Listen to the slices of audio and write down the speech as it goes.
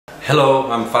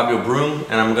Hello, I'm Fabio Brum,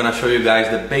 and I'm gonna show you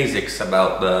guys the basics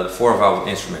about the 4-valve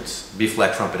instruments,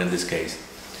 B-flat trumpet in this case.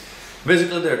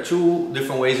 Basically, there are two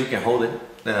different ways you can hold it.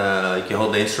 You can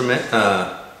hold the instrument,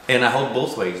 and I hold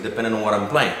both ways depending on what I'm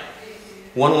playing.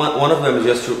 One of them is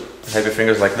just to have your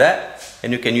fingers like that,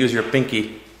 and you can use your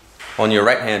pinky on your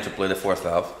right hand to play the 4th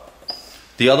valve.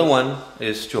 The other one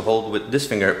is to hold with this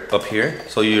finger up here,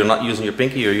 so you're not using your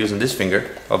pinky, you're using this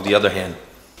finger of the other hand.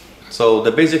 So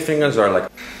the basic fingers are like